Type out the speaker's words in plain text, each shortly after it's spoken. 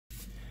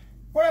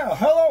Well,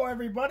 hello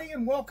everybody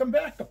and welcome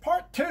back to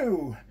part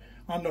 2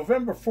 on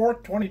November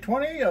 4th,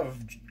 2020 of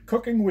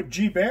Cooking with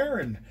G Bear,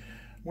 and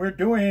we're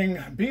doing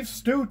beef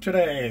stew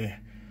today.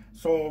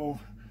 So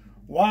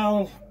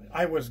while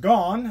I was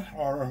gone,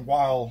 or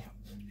while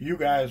you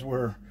guys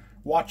were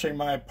watching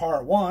my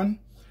part 1,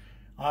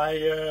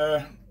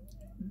 I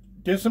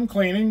did some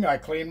cleaning. I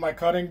cleaned my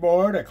cutting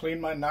board, I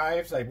cleaned my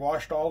knives, I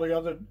washed all the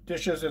other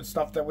dishes and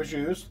stuff that was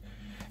used,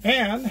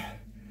 and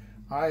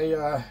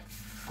I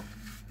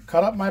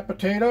cut up my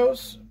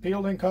potatoes,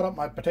 peeled and cut up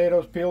my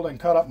potatoes, peeled and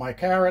cut up my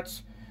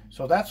carrots.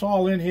 So that's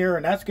all in here,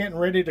 and that's getting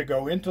ready to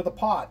go into the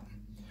pot.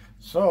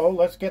 So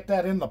let's get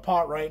that in the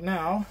pot right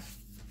now.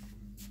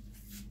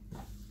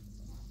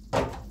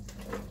 And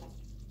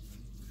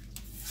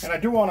I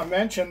do want to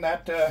mention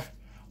that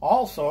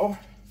also,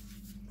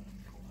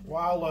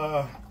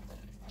 while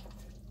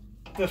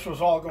this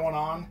was all going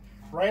on,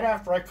 right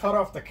after I cut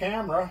off the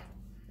camera,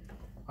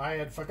 I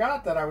had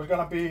forgot that I was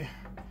going to be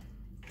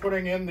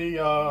putting in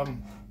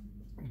the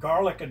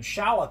garlic and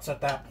shallots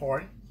at that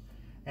point,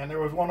 and there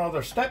was one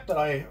other step that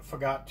I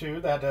forgot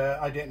to that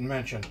I didn't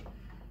mention,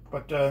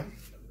 but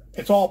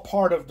it's all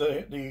part of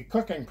the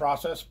cooking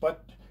process.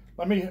 But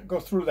let me go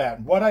through that.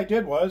 What I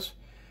did was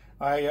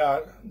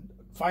I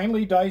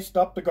finely diced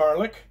up the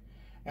garlic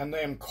and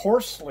then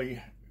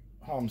coarsely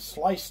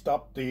sliced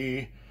up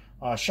the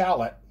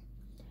shallot,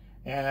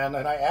 and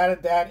then I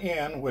added that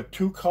in with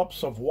 2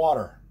 cups of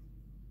water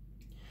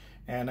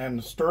and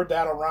then stirred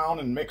that around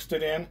and mixed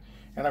it in.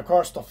 And of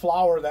course the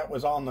flour that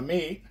was on the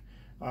meat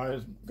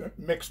is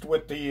mixed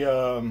with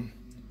the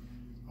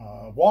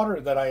water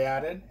that I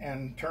added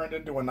and turned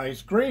into a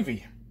nice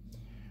gravy.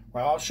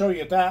 Well, I'll show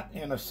you that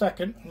in a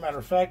second. Matter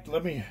of fact,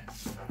 let me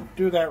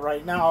do that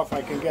right now if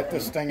I can get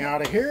this thing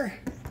out of here.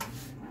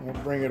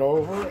 We'll bring it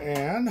over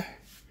and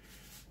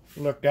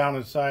look down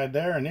inside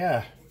there, and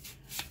yeah,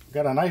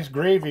 got a nice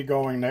gravy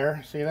going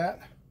there. See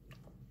that?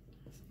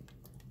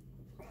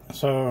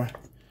 So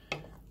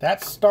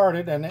that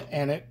started,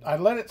 and I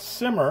let it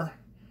simmer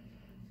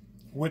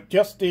with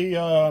just the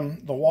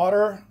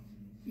water,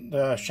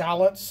 the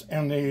shallots,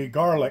 and the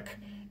garlic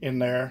in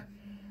there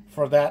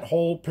for that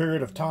whole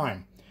period of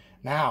time.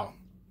 Now,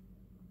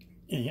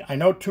 I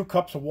know 2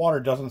 cups of water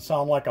doesn't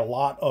sound like a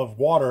lot of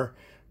water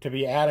to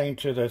be adding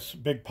to this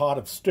big pot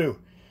of stew,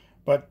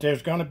 but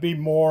there's going to be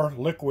more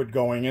liquid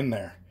going in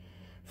there.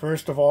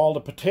 First of all,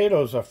 the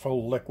potatoes are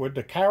full of liquid,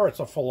 the carrots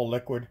are full of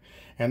liquid,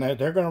 and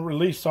they're going to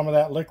release some of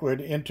that liquid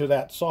into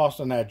that sauce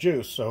and that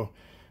juice. So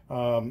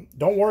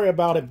don't worry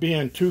about it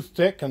being too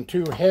thick and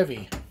too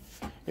heavy.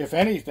 If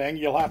anything,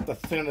 you'll have to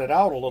thin it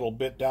out a little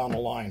bit down the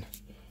line.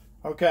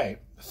 Okay,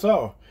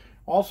 so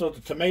also the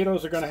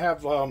tomatoes are going to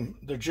have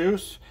the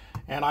juice,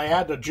 and I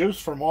add the juice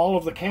from all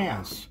of the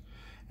cans.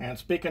 And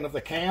speaking of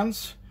the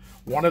cans,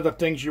 one of the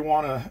things you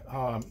want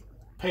to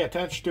pay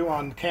attention to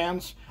on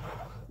cans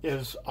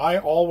is I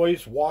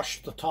always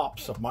wash the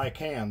tops of my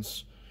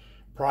cans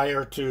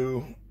prior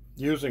to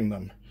using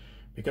them,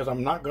 because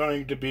I'm not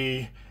going to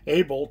be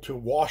able to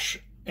wash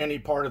any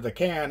part of the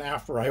can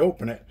after I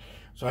open it.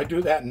 So I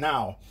do that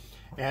now.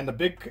 And the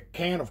big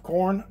can of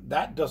corn,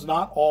 that does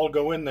not all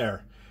go in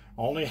there.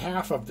 Only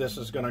half of this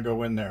is going to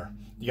go in there.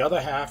 The other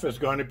half is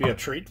going to be a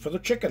treat for the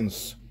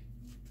chickens.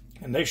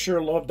 And they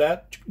sure love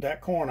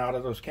that corn out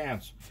of those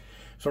cans.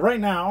 So right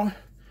now,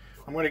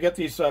 I'm going to get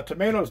these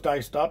tomatoes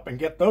diced up and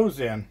get those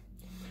in.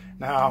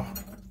 Now,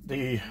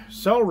 the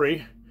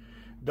celery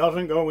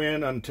doesn't go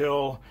in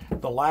until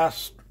the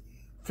last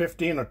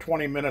 15 or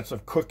 20 minutes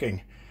of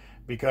cooking,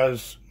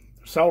 because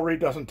celery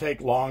doesn't take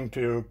long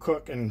to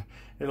cook, and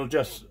it'll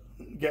just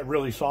get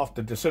really soft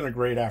to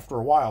disintegrate after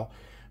a while.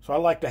 So I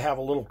like to have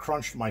a little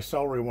crunch to my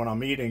celery when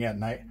I'm eating at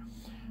night.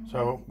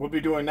 So we'll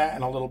be doing that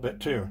in a little bit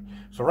too.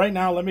 So right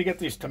now, let me get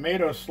these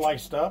tomatoes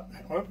sliced up.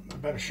 Oh, I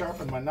better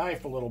sharpen my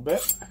knife a little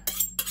bit.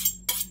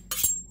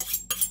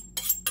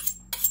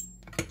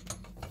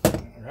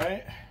 All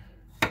right.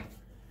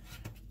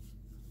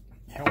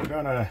 And we're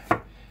gonna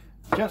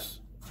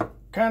just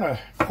kind of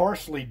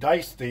coarsely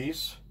dice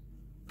these.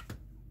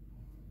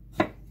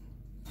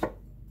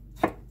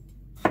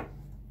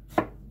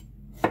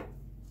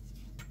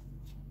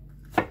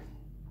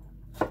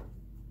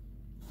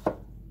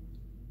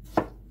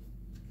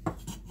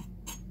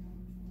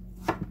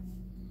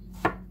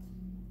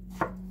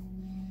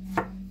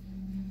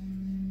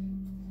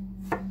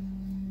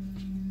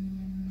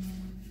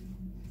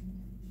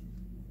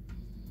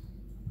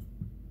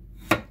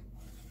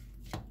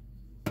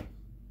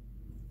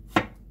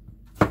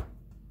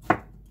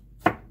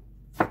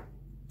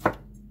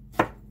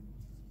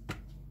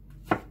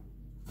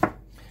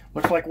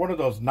 Looks like one of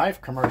those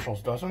knife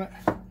commercials, doesn't it?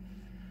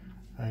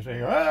 I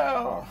say,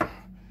 well,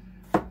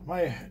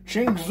 my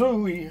Ching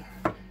Zui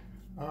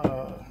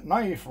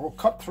knife will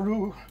cut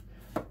through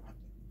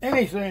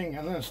anything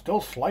and then still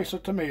slice a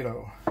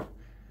tomato.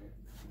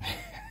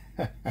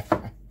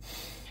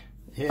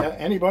 Yeah,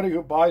 anybody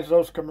who buys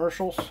those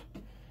commercials,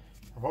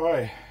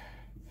 boy,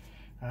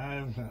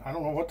 I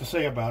don't know what to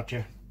say about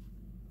you.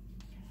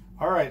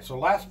 All right, so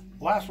last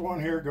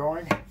one here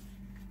going.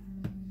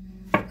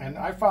 And And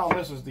I found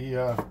this is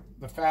the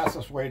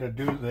fastest way to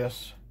do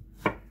this,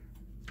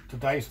 to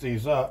dice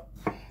these up.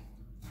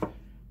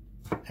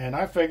 And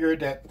I figured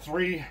that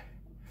 3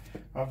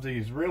 of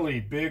these really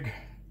big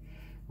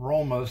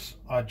Romas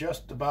are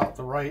just about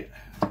the right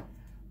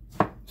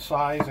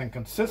size and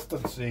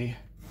consistency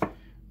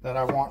that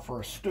I want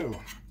for a stew.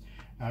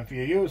 Now, if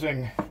you're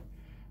using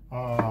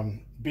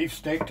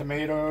beefsteak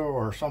tomato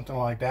or something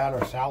like that,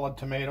 or salad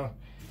tomato,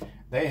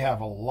 they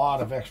have a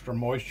lot of extra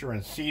moisture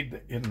and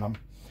seed in them,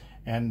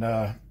 and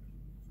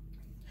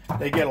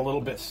they get a little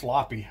bit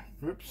sloppy.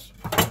 Oops.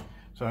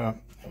 So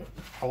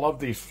I love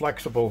these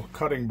flexible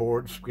cutting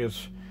boards,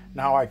 because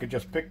now I could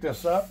just pick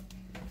this up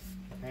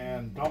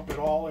and dump it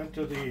all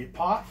into the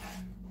pot,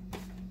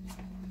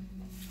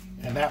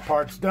 and that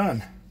part's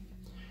done.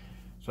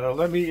 So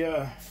let me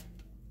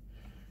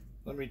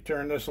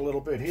turn this a little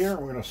bit here.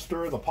 We're going to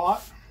stir the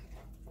pot.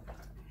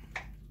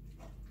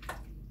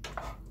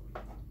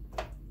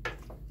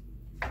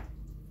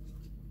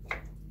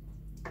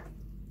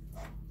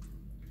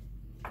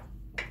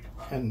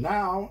 And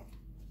now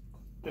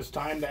it's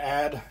time to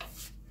add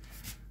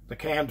the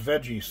canned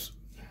veggies.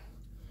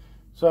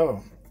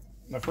 So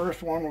the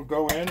first one will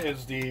go in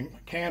is the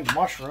canned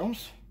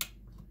mushrooms.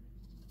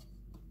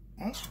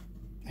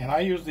 And I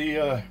use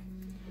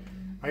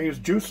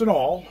juice and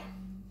all.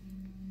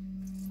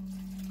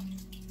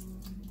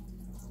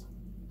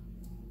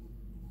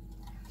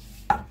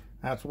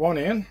 That's one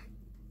in.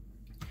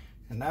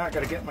 And now I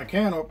got to get my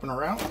can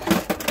opener out.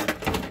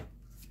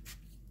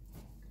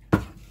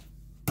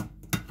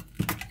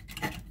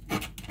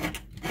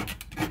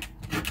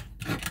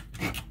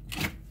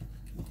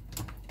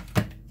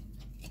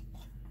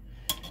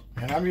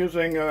 And I'm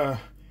using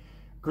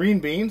green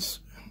beans.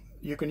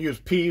 You can use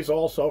peas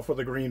also for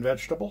the green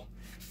vegetable.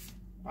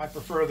 I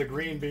prefer the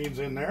green beans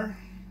in there.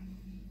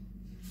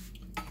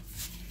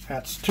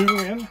 That's 2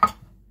 in.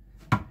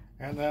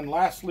 And then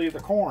lastly,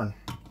 the corn.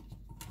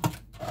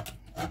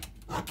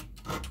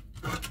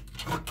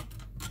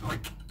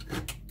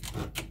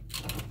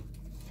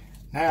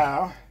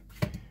 Now,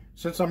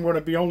 since I'm going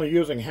to be only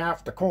using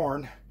half the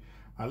corn,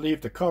 I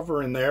leave the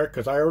cover in there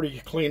because I already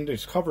cleaned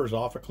these covers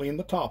off. I cleaned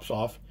the tops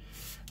off.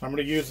 I'm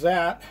going to use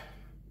that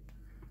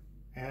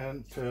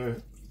and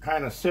to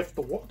kind of sift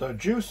the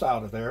juice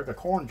out of there, the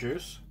corn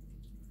juice.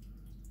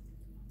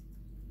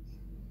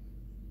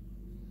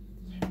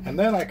 And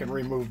then I can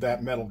remove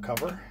that metal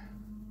cover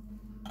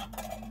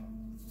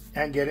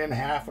and get in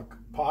half a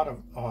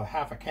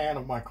can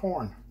of my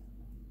corn.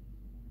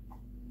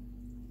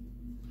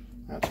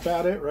 That's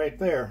about it right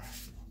there.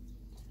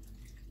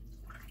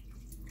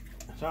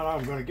 So now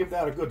I'm going to give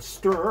that a good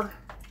stir.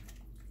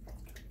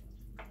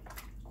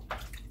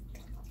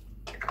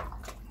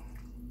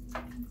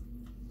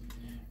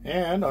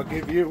 And I'll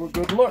give you a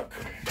good look.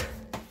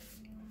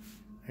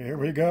 Here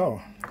we go.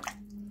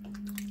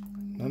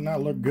 Doesn't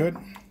that look good?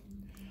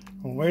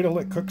 We'll wait till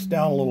it cooks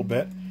down a little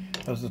bit,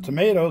 as the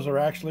tomatoes are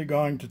actually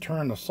going to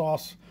turn the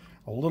sauce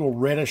a little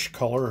reddish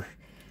color,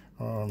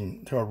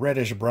 to a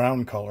reddish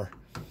brown color.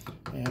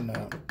 And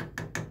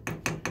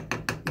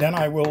then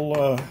I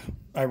will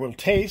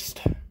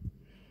taste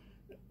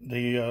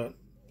the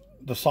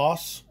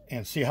sauce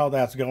and see how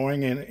that's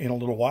going in a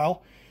little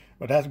while.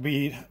 But that'll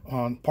be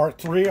on part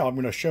 3. I'm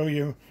going to show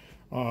you.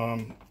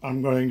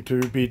 I'm going to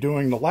be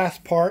doing the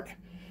last part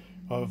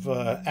of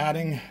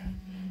adding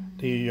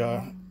the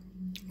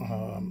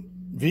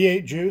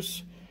V8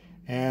 juice,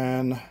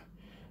 and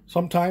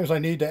sometimes I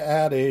need to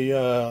add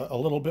a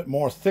little bit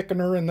more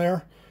thickener in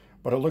there,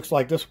 but it looks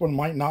like this one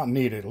might not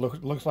need it.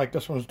 Looks like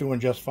this one's doing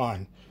just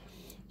fine.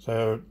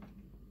 So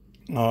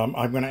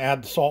I'm going to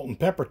add the salt and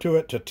pepper to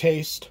it to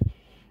taste,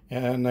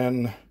 and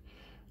then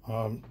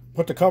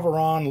put the cover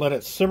on, let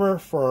it simmer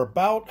for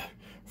about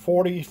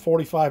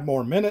 40-45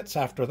 more minutes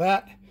after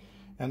that,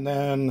 and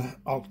then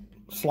I'll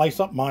slice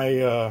up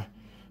my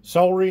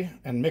celery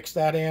and mix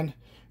that in,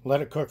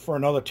 let it cook for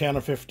another 10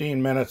 or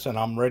 15 minutes, and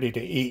I'm ready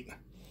to eat.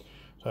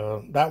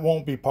 So that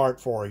won't be part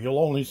 4. You'll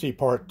only see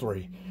part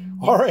 3.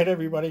 All right,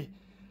 everybody.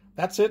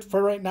 That's it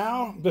for right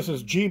now. This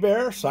is G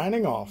Bear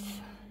signing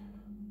off.